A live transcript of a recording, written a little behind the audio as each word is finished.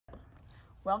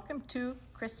Welcome to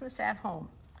Christmas at Home.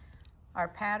 Our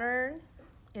pattern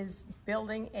is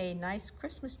building a nice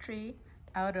Christmas tree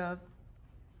out of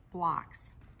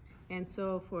blocks. And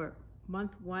so for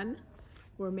month one,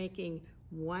 we're making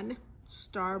one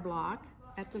star block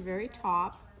at the very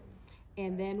top,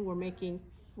 and then we're making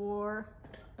 4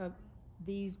 of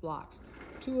these blocks.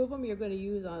 2 of them you're going to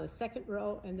use on the second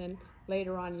row, and then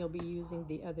later on you'll be using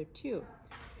the other 2.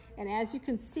 And as you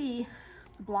can see,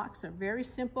 the blocks are very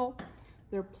simple.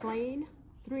 They're plain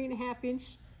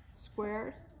 3.5-inch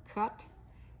squares cut,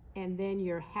 and then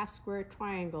your half square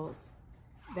triangles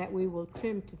that we will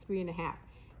trim to 3.5.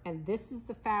 And this is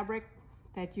the fabric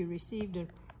that you received in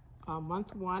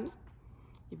month one.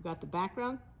 You've got the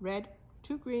background, red,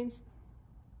 2 greens,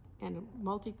 and a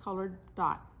multicolored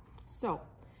dot. So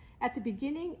at the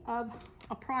beginning of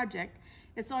a project,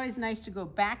 it's always nice to go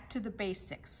back to the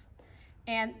basics.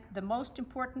 And the most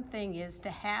important thing is to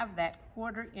have that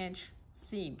 1/4 inch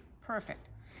seam. Perfect.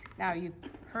 Now you've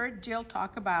heard Jill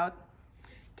talk about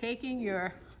taking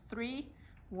your 3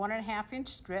 1.5-inch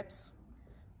strips,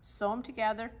 sew them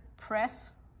together,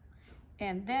 press,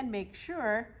 and then make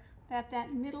sure that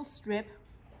that middle strip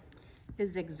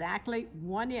is exactly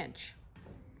 1 inch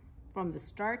from the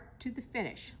start to the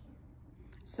finish.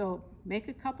 So make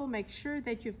a couple, make sure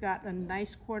that you've got a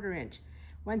nice 1/4 inch.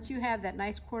 Once you have that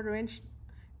nice 1/4 inch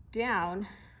down,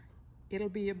 it'll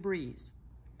be a breeze.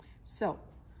 So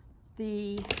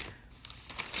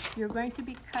you're going to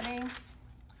be cutting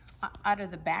out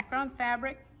of the background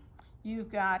fabric.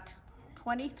 You've got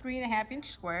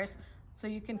 23.5-inch squares, so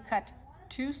you can cut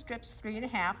 2 strips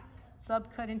 3.5,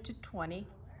 subcut into 20,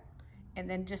 and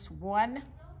then just 1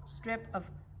 strip of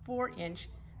 4-inch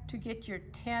to get your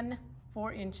 10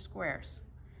 4-inch squares.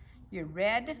 Your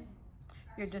red,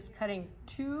 you're just cutting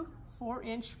 2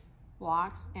 4-inch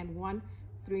blocks and 1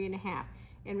 3.5.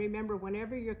 And remember,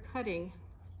 whenever you're cutting,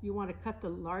 you want to cut the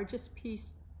largest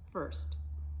piece first.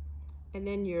 And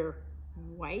then your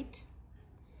white,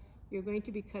 you're going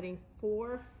to be cutting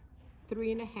 4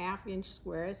 3.5-inch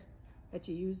squares that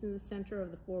you use in the center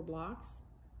of the 4 blocks.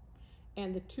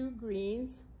 And the 2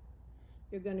 greens,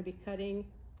 you're going to be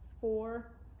cutting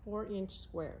 4 4-inch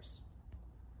squares.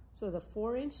 So the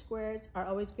 4-inch squares are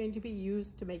always going to be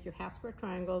used to make your half square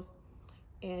triangles,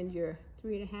 and your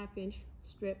 3.5-inch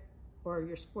strip or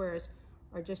your squares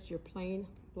are just your plain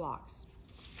blocks.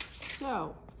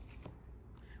 So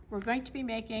we're going to be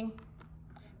making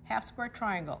half square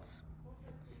triangles.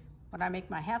 When I make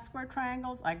my half square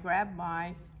triangles, I grab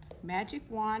my magic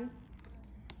wand,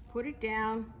 put it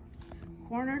down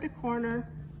corner to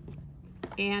corner,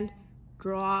 and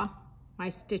draw my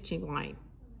stitching line.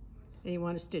 And you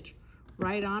want to stitch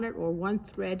right on it or 1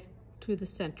 thread to the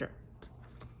center.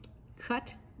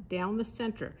 Cut down the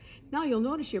center. Now you'll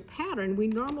notice your pattern, we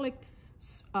normally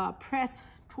press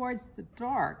towards the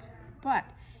dark, but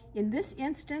in this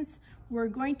instance, we're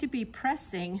going to be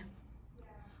pressing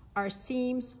our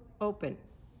seams open,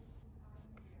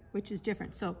 which is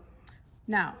different. So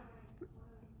now,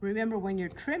 remember when you're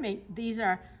trimming,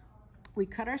 we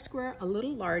cut our square a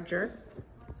little larger,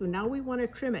 so now we want to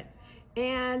trim it.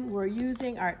 And we're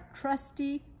using our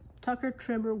trusty Tucker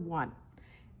Trimmer 1.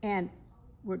 And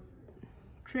we're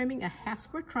trimming a half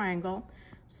square triangle,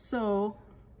 so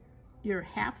your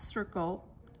half circle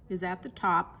is at the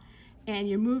top, and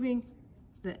you're moving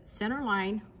the center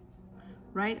line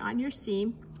right on your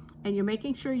seam, and you're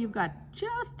making sure you've got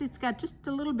it's got just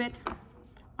a little bit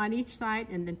on each side,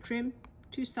 and then trim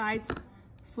 2 sides,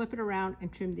 flip it around,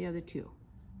 and trim the other 2.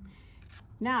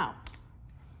 Now,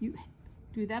 you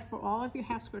do that for all of your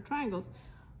half square triangles.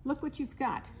 Look what you've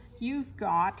got. You've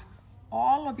got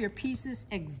all of your pieces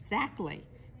exactly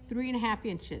 3.5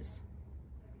 inches.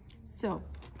 So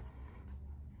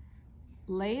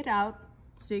lay it out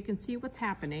so you can see what's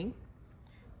happening.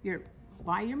 You're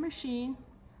by your machine,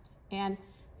 and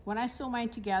when I sew mine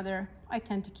together, I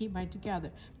tend to keep mine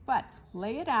together. But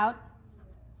lay it out,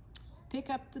 pick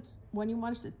up the one you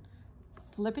want to sit,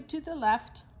 flip it to the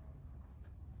left,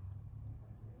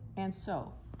 and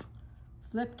sew.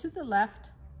 Flip to the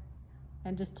left,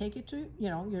 and just take it to,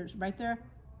 you're right there,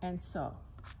 and sew.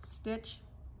 Stitch,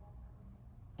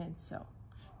 and sew.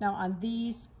 Now on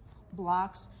these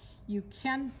blocks, you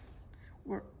can,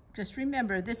 just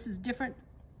remember, this is different,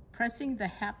 pressing the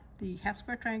half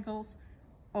square triangles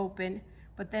open,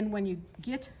 but then when you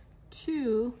get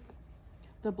to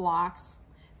the blocks,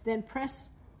 then press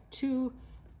to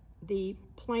the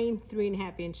plain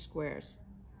 3.5-inch squares,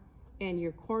 and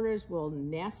your corners will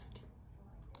nest,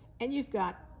 and you've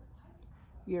got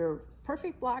your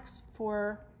perfect blocks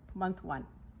for month one.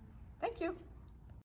 Thank you.